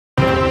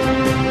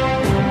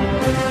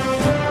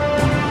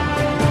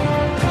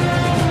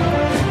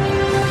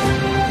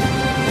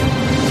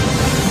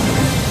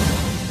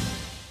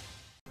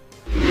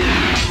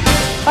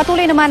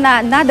Patuloy naman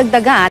na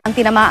nadagdagan ang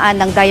tinamaan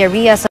ng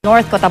diarrhea sa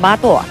North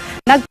Cotabato.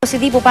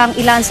 Nagpositibo pa ang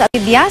ilan sa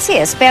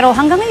Amoebiasis pero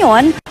hanggang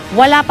ngayon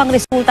wala pang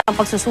resulta ang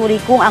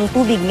pagsusuri kung ang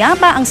tubig nga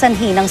ba ang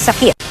sanhi ng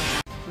sakit.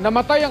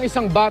 Namatay ang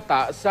isang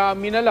bata sa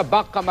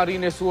Minalabak,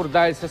 Camarines Sur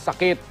dahil sa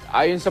sakit.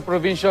 Ayon sa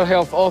Provincial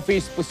Health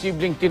Office,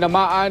 posibleng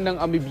tinamaan ng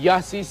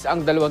Amoebiasis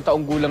ang 2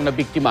 taong gulang na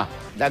biktima.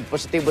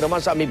 Nagpositibo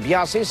naman sa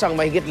Amoebiasis ang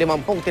mahigit 50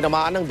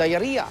 tinamaan ng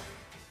diarrhea.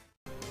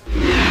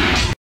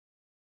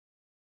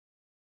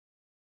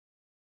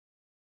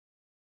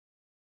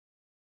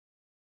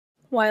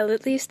 While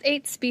at least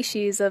 8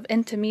 species of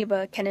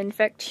entamoeba can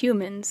infect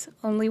humans,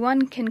 only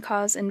one can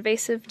cause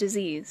invasive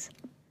disease.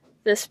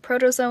 This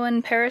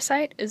protozoan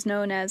parasite is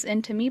known as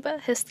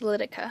Entamoeba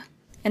histolytica.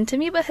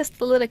 Entamoeba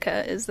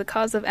histolytica is the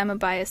cause of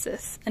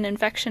amoebiasis, an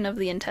infection of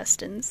the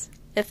intestines.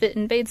 If it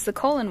invades the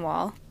colon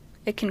wall,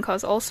 it can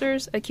cause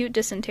ulcers, acute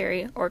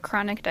dysentery, or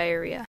chronic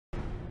diarrhea.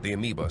 The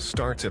amoeba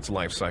starts its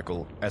life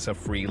cycle as a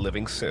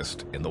free-living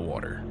cyst in the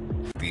water.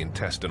 The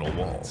intestinal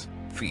wall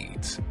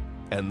feeds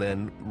and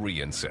then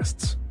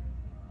re-insists.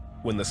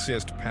 When the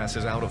cyst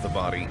passes out of the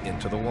body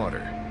into the water,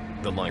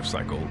 the life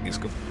cycle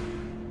is complete.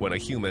 When a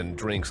human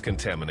drinks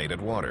contaminated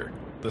water,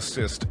 the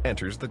cyst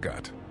enters the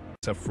gut.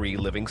 It's a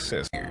free-living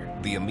cyst.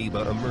 The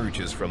amoeba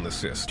emerges from the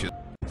cyst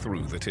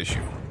through the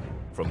tissue.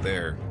 From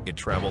there, it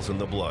travels in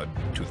the blood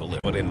to the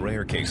liver. But in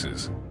rare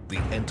cases,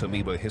 the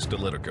Entamoeba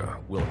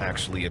histolytica will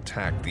actually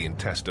attack the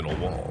intestinal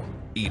wall,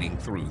 eating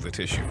through the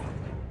tissue.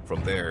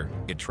 From there,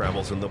 it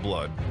travels in the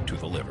blood to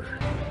the liver.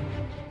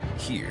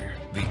 Here,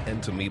 the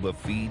entamoeba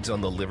feeds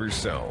on the liver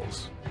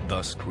cells,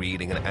 thus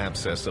creating an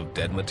abscess of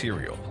dead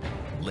material,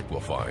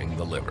 liquefying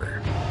the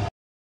liver.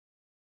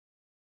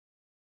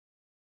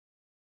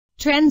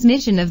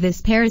 Transmission of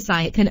this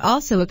parasite can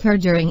also occur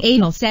during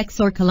anal sex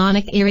or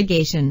colonic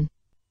irrigation.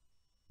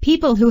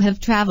 People who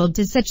have traveled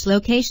to such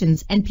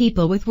locations and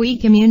people with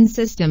weak immune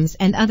systems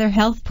and other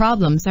health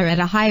problems are at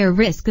a higher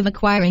risk of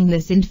acquiring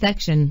this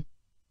infection.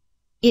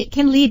 It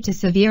can lead to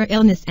severe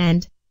illness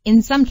and,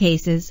 in some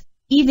cases,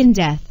 even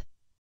death.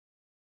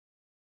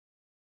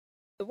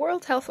 The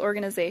World Health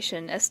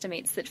Organization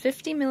estimates that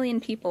 50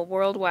 million people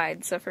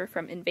worldwide suffer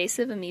from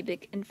invasive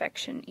amoebic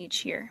infection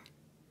each year.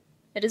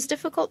 It is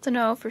difficult to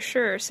know for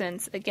sure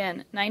since,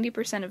 again,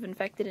 90% of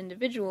infected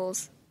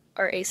individuals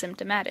are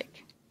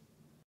asymptomatic.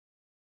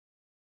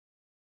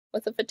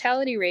 With a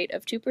fatality rate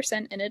of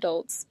 2% in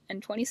adults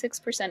and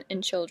 26%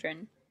 in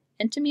children,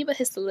 Entamoeba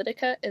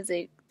histolytica is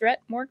a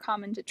threat more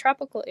common to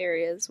tropical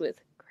areas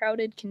with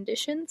crowded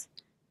conditions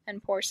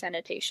and poor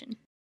sanitation.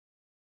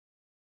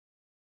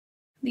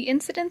 The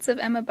incidence of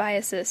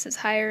amoebiasis is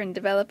higher in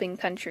developing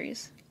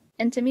countries.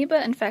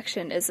 Entamoeba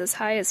infection is as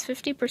high as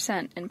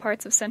 50% in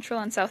parts of Central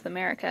and South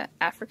America,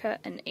 Africa,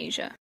 and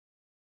Asia.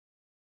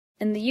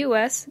 In the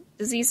U.S.,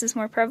 disease is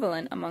more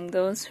prevalent among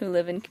those who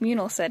live in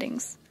communal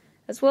settings,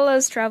 as well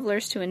as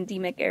travelers to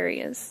endemic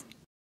areas.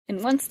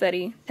 In one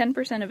study,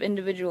 10% of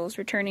individuals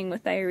returning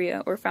with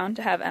diarrhea were found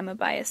to have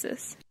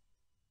amoebiasis.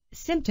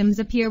 Symptoms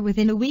appear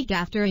within a week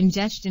after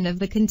ingestion of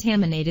the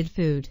contaminated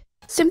food.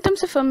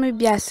 Symptoms of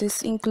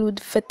amoebiasis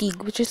include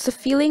fatigue, which is a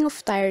feeling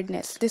of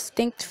tiredness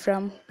distinct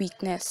from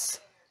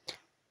weakness.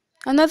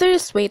 Another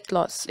is weight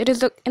loss. It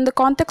is, in the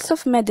context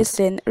of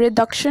medicine, a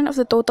reduction of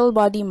the total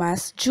body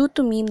mass due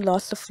to mean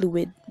loss of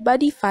fluid,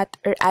 body fat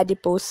or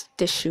adipose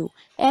tissue,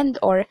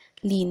 and/or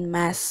lean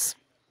mass.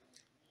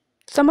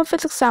 Some of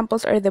its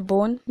examples are the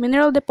bone,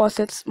 mineral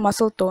deposits,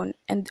 muscle tone,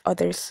 and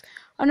others.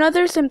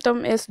 Another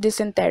symptom is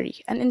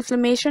dysentery, an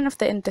inflammation of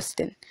the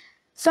intestine.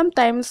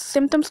 Sometimes,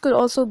 symptoms could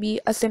also be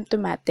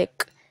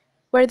asymptomatic,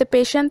 where the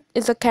patient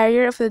is a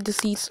carrier of the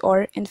disease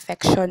or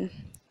infection.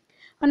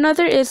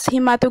 Another is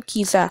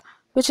hematochezia,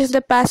 which is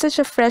the passage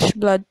of fresh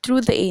blood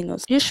through the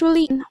anus,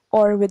 usually in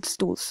or with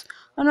stools.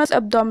 Another is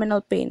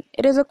abdominal pain.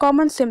 It is a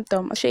common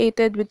symptom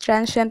associated with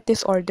transient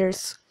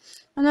disorders.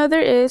 Another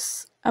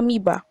is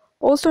amoeba,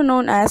 also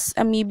known as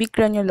amoebic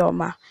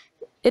granuloma.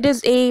 It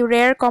is a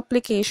rare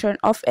complication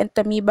of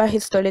Entamoeba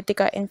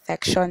histolytica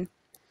infection.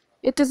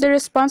 It is the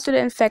response to the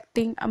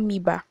infecting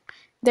amoeba.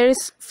 There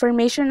is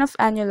formation of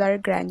annular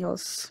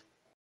granules.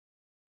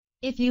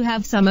 If you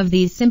have some of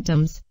these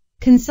symptoms,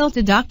 consult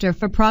a doctor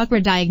for proper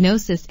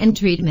diagnosis and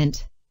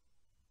treatment.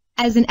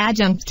 As an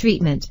adjunct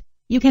treatment,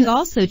 you can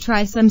also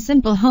try some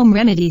simple home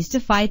remedies to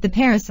fight the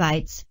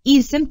parasites,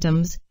 ease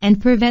symptoms,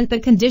 and prevent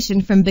the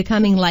condition from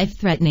becoming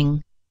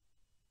life-threatening.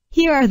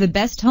 Here are the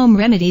best home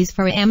remedies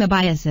for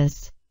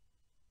amoebiasis.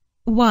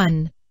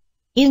 1.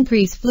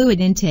 Increase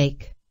fluid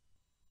intake.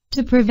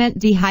 To prevent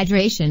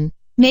dehydration,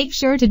 make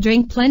sure to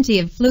drink plenty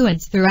of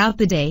fluids throughout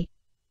the day.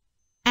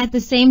 At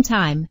the same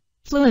time,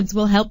 fluids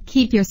will help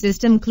keep your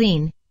system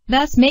clean,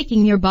 thus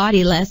making your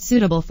body less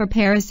suitable for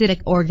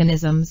parasitic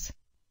organisms.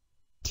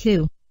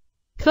 2.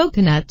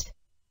 Coconut.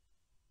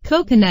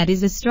 Coconut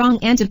is a strong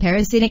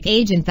antiparasitic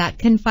agent that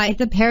can fight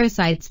the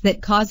parasites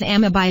that cause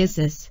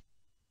amoebiasis.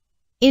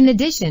 In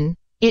addition,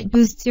 it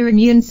boosts your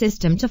immune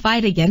system to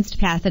fight against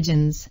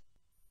pathogens.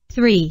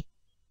 3.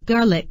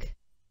 Garlic.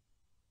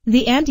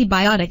 The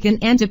antibiotic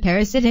and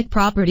antiparasitic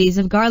properties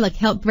of garlic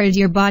help rid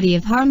your body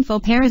of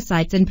harmful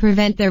parasites and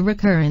prevent their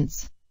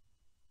recurrence.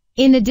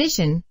 In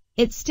addition,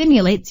 it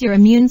stimulates your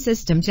immune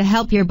system to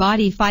help your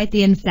body fight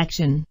the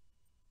infection.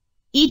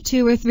 Eat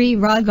 2 or 3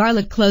 raw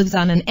garlic cloves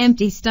on an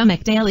empty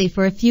stomach daily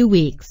for a few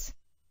weeks.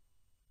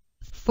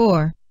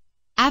 4.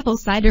 Apple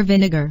cider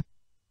vinegar.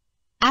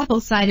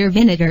 Apple cider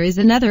vinegar is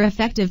another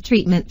effective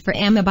treatment for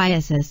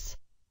amoebiasis.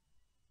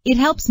 It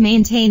helps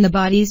maintain the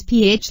body's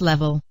pH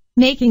level,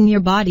 making your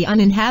body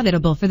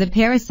uninhabitable for the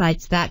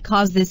parasites that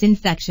cause this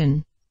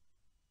infection.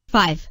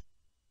 5.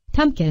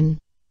 Pumpkin.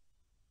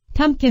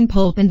 Pumpkin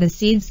pulp and the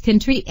seeds can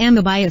treat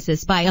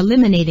amoebiasis by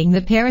eliminating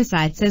the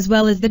parasites as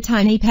well as the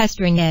tiny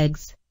pestering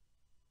eggs.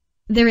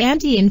 Their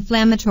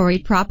anti-inflammatory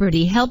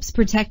property helps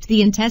protect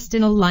the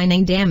intestinal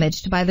lining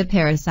damaged by the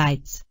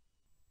parasites.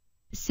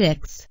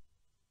 6.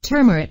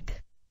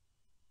 Turmeric.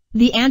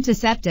 The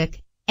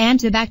antiseptic,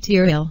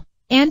 antibacterial,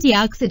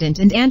 antioxidant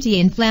and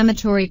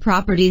anti-inflammatory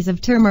properties of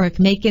turmeric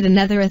make it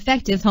another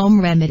effective home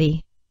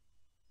remedy.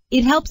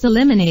 It helps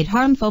eliminate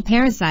harmful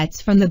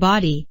parasites from the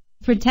body,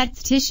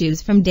 protects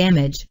tissues from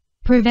damage,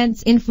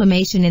 prevents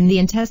inflammation in the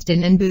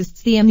intestine and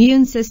boosts the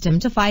immune system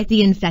to fight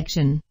the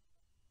infection.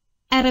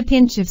 Add a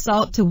pinch of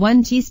salt to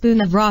 1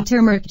 teaspoon of raw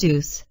turmeric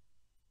juice.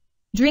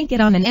 Drink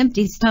it on an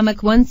empty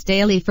stomach once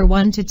daily for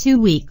 1 to 2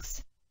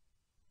 weeks.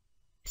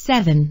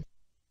 7.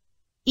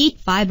 Eat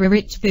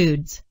fiber-rich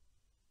foods.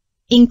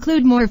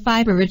 Include more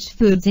fiber-rich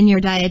foods in your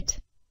diet.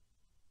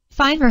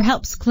 Fiber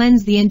helps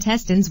cleanse the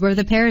intestines where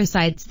the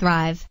parasites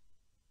thrive.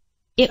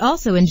 It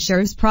also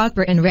ensures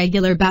proper and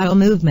regular bowel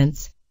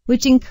movements,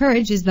 which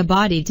encourages the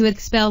body to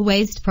expel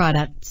waste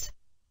products.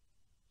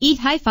 Eat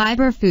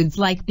high-fiber foods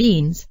like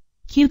beans,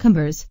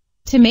 cucumbers,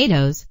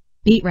 tomatoes,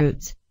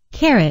 beetroots,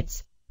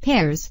 carrots,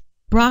 pears,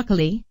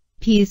 broccoli,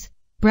 peas,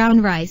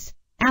 brown rice,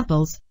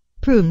 apples,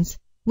 prunes,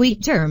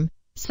 wheat germ,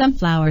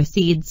 sunflower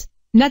seeds,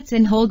 nuts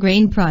and whole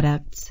grain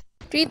products.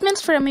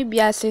 Treatments for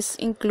amoebiasis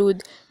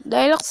include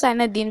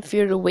dioxanidine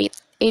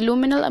furoate, a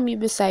luminal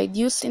amoebicide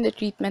used in the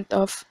treatment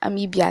of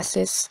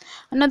amoebiasis.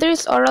 Another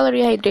is oral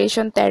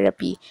rehydration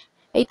therapy,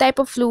 a type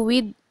of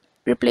fluid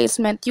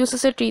replacement used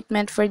as a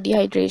treatment for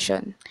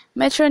dehydration.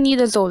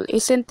 Metronidazole, a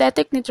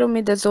synthetic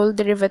nitromidazole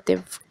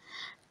derivative.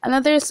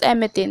 Another is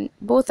emetin,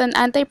 both an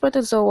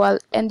antiprotozoal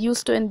and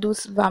used to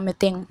induce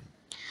vomiting.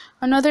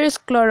 Another is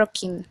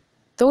chloroquine.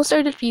 Those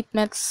are the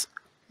treatments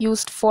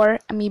used for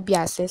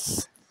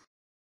amoebiasis.